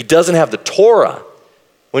Spirit, he doesn't have the Torah.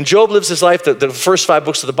 When Job lives his life, the first 5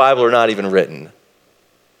 books of the Bible are not even written.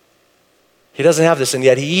 He doesn't have this, and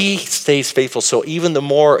yet he stays faithful. So even the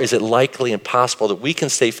more is it likely and possible that we can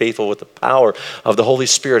stay faithful with the power of the Holy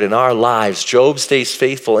Spirit in our lives. Job stays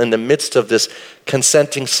faithful in the midst of this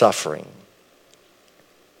consenting suffering.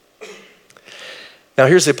 Now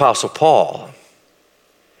here's the Apostle Paul.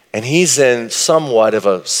 And he's in somewhat of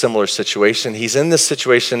a similar situation. He's in this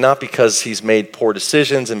situation not because he's made poor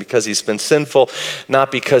decisions and because he's been sinful,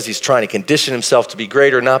 not because he's trying to condition himself to be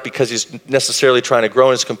greater, not because he's necessarily trying to grow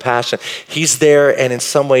in his compassion. He's there, and in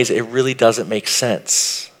some ways it really doesn't make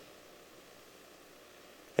sense.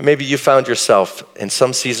 And maybe you found yourself in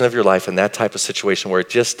some season of your life in that type of situation where it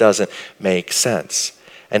just doesn't make sense.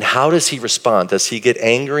 And how does he respond? Does he get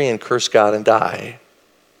angry and curse God and die?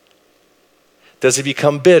 Does he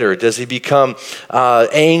become bitter? Does he become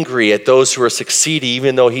angry at those who are succeeding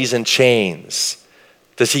even though he's in chains?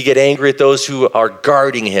 Does he get angry at those who are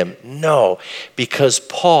guarding him? No, because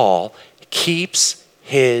Paul keeps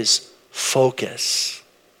his focus.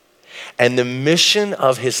 And the mission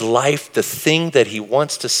of his life, the thing that he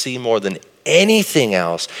wants to see more than anything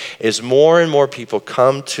else, is more and more people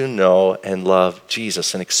come to know and love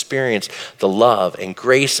Jesus and experience the love and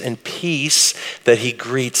grace and peace that he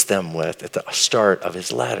greets them with at the start of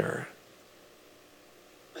his letter.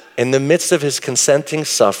 In the midst of his consenting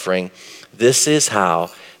suffering, this is how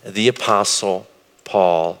the Apostle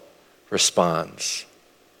Paul responds.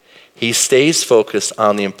 He stays focused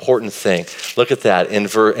on the important thing. Look at that in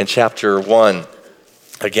chapter 1.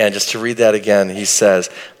 Again, just to read that again, he says,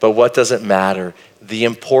 but what does it matter? The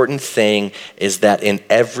important thing is that in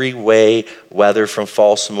every way, whether from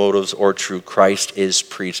false motives or true, Christ is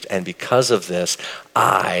preached. And because of this,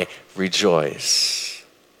 I rejoice.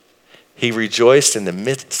 He rejoiced in the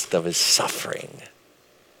midst of his suffering.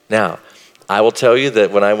 Now, I will tell you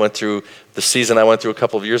that when I went through the season I went through a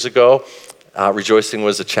couple of years ago, rejoicing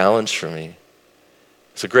was a challenge for me.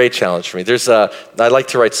 It's a great challenge for me. I like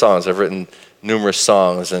to write songs. I've written numerous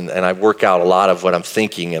songs, and I work out a lot of what I'm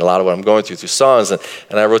thinking and a lot of what I'm going through songs. And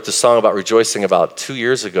I wrote this song about rejoicing about 2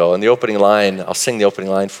 years ago. And the opening line, I'll sing the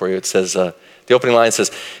opening line for you. It says, the opening line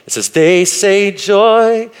says, they say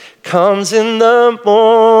joy comes in the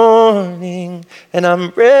morning, and I'm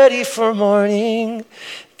ready for morning.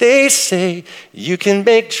 They say you can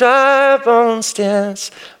make dry bones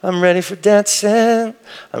dance. I'm ready for dancing.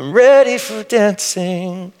 I'm ready for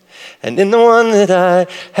dancing. And in the one that I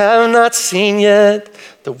have not seen yet,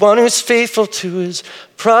 the one who's faithful to his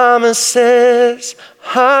promises,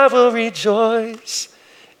 I will rejoice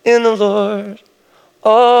in the Lord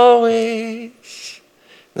always.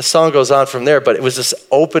 The song goes on from there, but it was just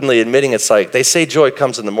openly admitting, it's like, they say joy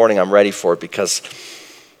comes in the morning, I'm ready for it because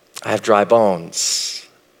I have dry bones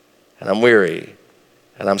and I'm weary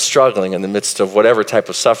and I'm struggling in the midst of whatever type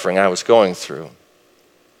of suffering I was going through.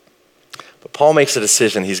 But Paul makes a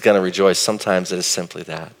decision he's going to rejoice. Sometimes it is simply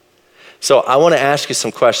that. So I want to ask you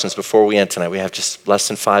some questions before we end tonight. We have just less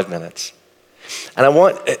than 5 minutes. And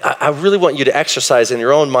I really want you to exercise in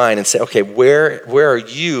your own mind and say, okay, where are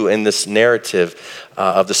you in this narrative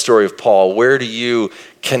of the story of Paul? Where do you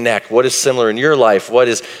connect? What is similar in your life? What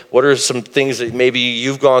are some things that maybe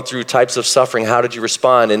you've gone through, types of suffering? How did you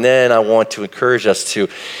respond? And then I want to encourage us to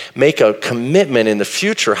make a commitment in the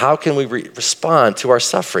future. How can we respond to our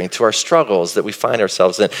suffering, to our struggles that we find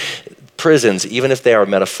ourselves in? Prisons, even if they are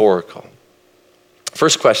metaphorical.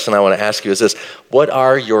 First question I want to ask you is this: what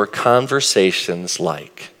are your conversations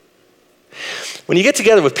like? When you get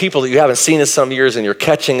together with people that you haven't seen in some years and you're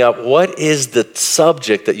catching up, what is the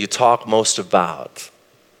subject that you talk most about?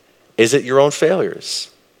 Is it your own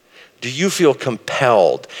failures? Do you feel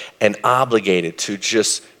compelled and obligated to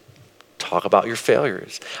just talk about your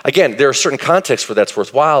failures? Again, there are certain contexts where that's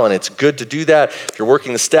worthwhile, and it's good to do that. If you're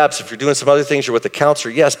working the steps, if you're doing some other things, you're with the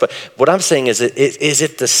counselor, yes. But what I'm saying is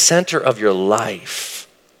it the center of your life?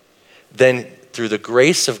 Then through the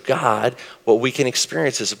grace of God, what we can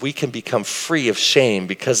experience is we can become free of shame,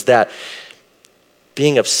 because that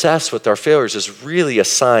being obsessed with our failures is really a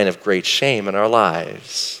sign of great shame in our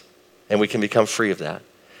lives, and we can become free of that.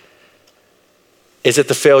 Is it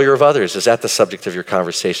the failure of others? Is that the subject of your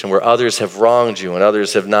conversation, where others have wronged you and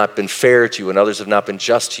others have not been fair to you and others have not been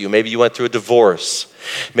just to you? Maybe you went through a divorce.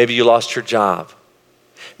 Maybe you lost your job.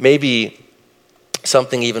 Maybe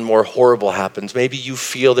something even more horrible happens. Maybe you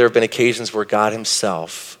feel there have been occasions where God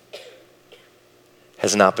himself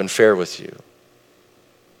has not been fair with you.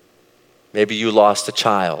 Maybe you lost a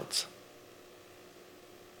child.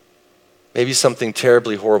 Maybe something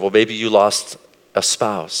terribly horrible. Maybe you lost a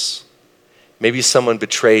spouse. Maybe someone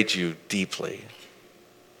betrayed you deeply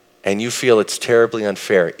and you feel it's terribly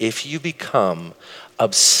unfair. If you become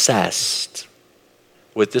obsessed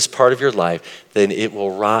with this part of your life, then it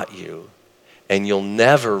will rot you and you'll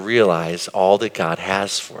never realize all that God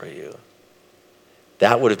has for you.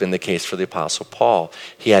 That would have been the case for the Apostle Paul.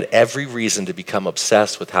 He had every reason to become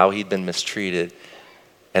obsessed with how he'd been mistreated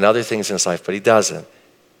and other things in his life, but he doesn't.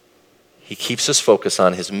 He keeps his focus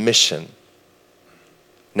on his mission.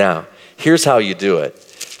 Now, here's how you do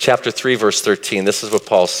it. Chapter 3, verse 13, this is what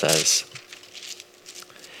Paul says.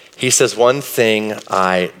 He says, "One thing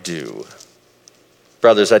I do.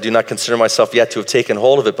 Brothers, I do not consider myself yet to have taken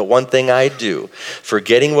hold of it, but one thing I do,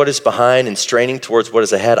 forgetting what is behind and straining towards what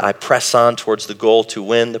is ahead, I press on towards the goal to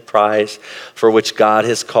win the prize for which God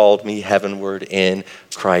has called me heavenward in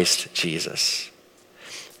Christ Jesus."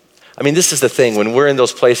 I mean, this is the thing. When we're in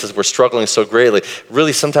those places, we're struggling so greatly.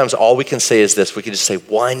 Really, sometimes all we can say is this. We can just say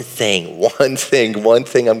one thing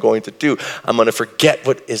I'm going to do. I'm going to forget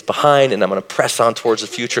what is behind and I'm going to press on towards the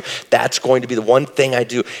future. That's going to be the one thing I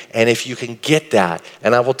do. And if you can get that,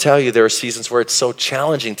 and I will tell you, there are seasons where it's so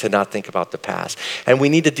challenging to not think about the past. And we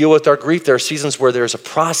need to deal with our grief. There are seasons where there's a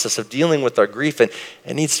process of dealing with our grief and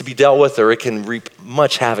it needs to be dealt with, or it can reap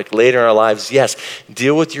much havoc later in our lives. Yes,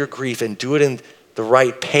 deal with your grief and do it in the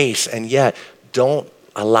right pace, and yet don't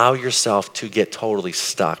allow yourself to get totally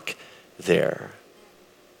stuck there.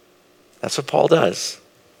 That's what Paul does.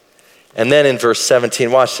 And then in verse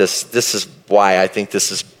 17, watch this. This is why I think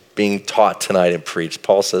this is being taught tonight and preached.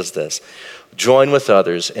 Paul says this: "Join with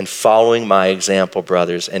others in following my example,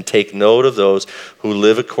 brothers, and take note of those who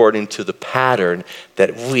live according to the pattern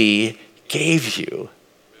that we gave you."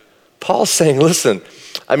 Paul's saying, listen,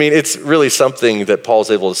 I mean, it's really something that Paul's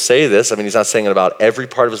able to say this. I mean, he's not saying it about every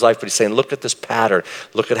part of his life, but he's saying, look at this pattern.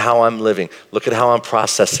 Look at how I'm living. Look at how I'm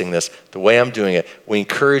processing this, the way I'm doing it. We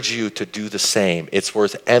encourage you to do the same. It's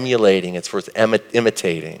worth emulating. It's worth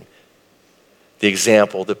imitating the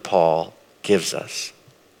example that Paul gives us.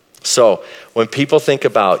 So when people think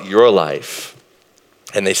about your life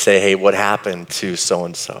and they say, hey, what happened to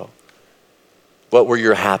so-and-so? What were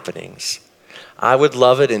your happenings? I would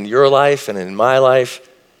love it in your life and in my life,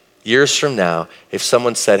 years from now, if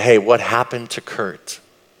someone said, hey, what happened to Kurt?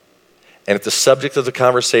 And if the subject of the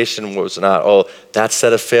conversation was not, oh, that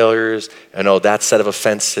set of failures, and oh, that set of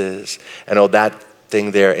offenses, and oh, that thing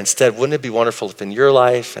there. Instead, wouldn't it be wonderful if in your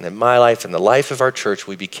life and in my life and the life of our church,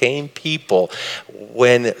 we became people,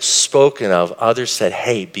 when spoken of, others said,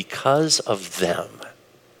 hey, because of them,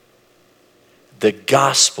 the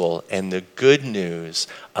gospel and the good news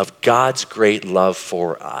of God's great love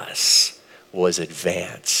for us was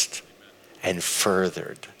advanced and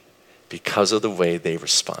furthered because of the way they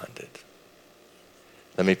responded.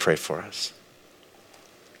 Let me pray for us.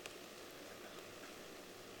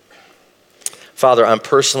 Father, I'm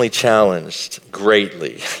personally challenged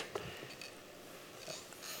greatly,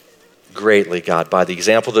 God, by the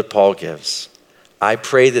example that Paul gives. I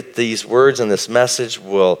pray that these words and this message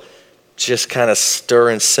will just kind of stir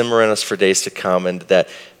and simmer in us for days to come, and that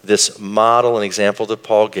this model and example that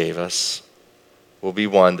Paul gave us will be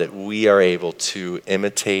one that we are able to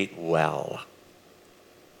imitate well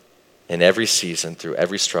in every season, through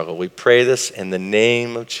every struggle. We pray this in the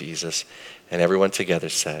name of Jesus. And everyone together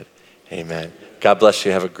said, amen. God bless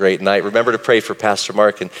you. Have a great night. Remember to pray for Pastor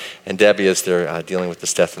Mark and Debbie as they're dealing with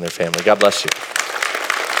this death in their family. God bless you.